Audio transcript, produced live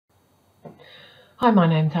Hi, my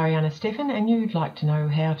name's Ariana Stephan, and you'd like to know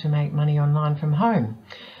how to make money online from home.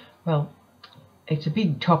 Well, it's a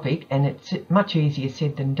big topic and it's much easier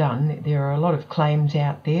said than done. There are a lot of claims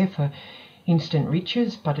out there for instant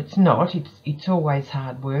riches, but it's not. It's always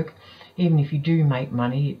hard work. Even if you do make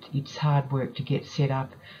money, it's hard work to get set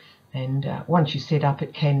up. And once you're set up,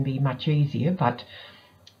 it can be much easier, but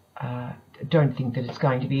don't think that it's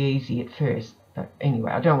going to be easy at first. But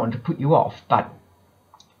anyway, I don't want to put you off, but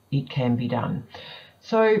it can be done.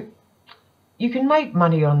 So you can make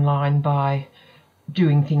money online by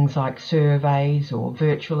doing things like surveys or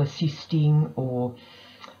virtual assisting or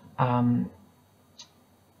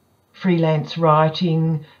freelance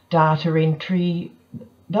writing, data entry,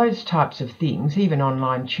 those types of things, even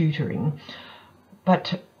online tutoring.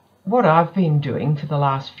 But what I've been doing for the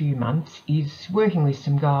last few months is working with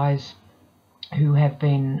some guys who have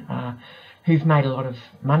been who've made a lot of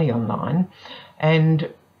money online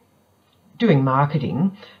and doing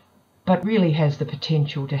marketing, but really has the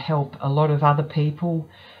potential to help a lot of other people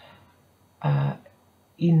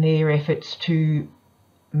in their efforts to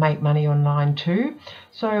make money online too.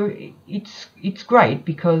 So it's great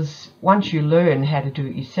because once you learn how to do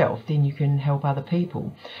it yourself, then you can help other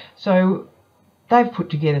people. So they've put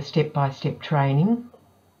together step-by-step training,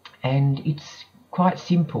 and it's quite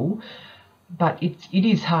simple, but it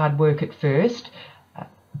is hard work at first,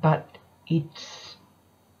 but it's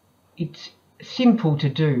simple to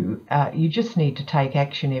do. You just need to take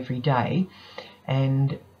action every day,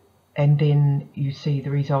 and then you see the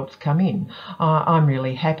results come in. I'm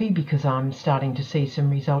really happy because I'm starting to see some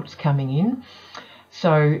results coming in.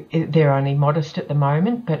 So they're only modest at the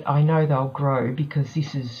moment, but I know they'll grow because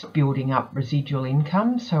this is building up residual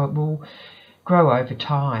income, so it will grow over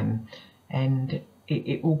time and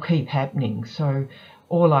it will keep happening. So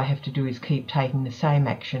all I have to do is keep taking the same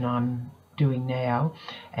action I'm doing now,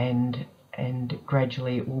 and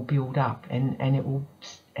gradually it will build up and it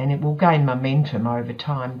will gain momentum over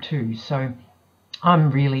time too. So I'm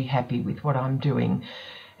really happy with what I'm doing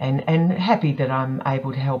and happy that I'm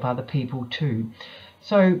able to help other people too.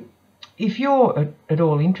 So if you're at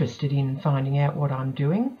all interested in finding out what I'm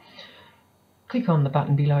doing, click on the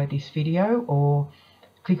button below this video or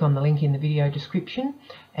click on the link in the video description,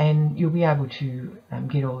 and you'll be able to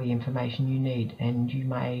get all the information you need, and you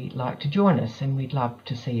may like to join us, and we'd love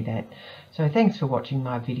to see that. So thanks for watching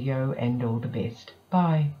my video and all the best.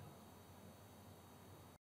 Bye.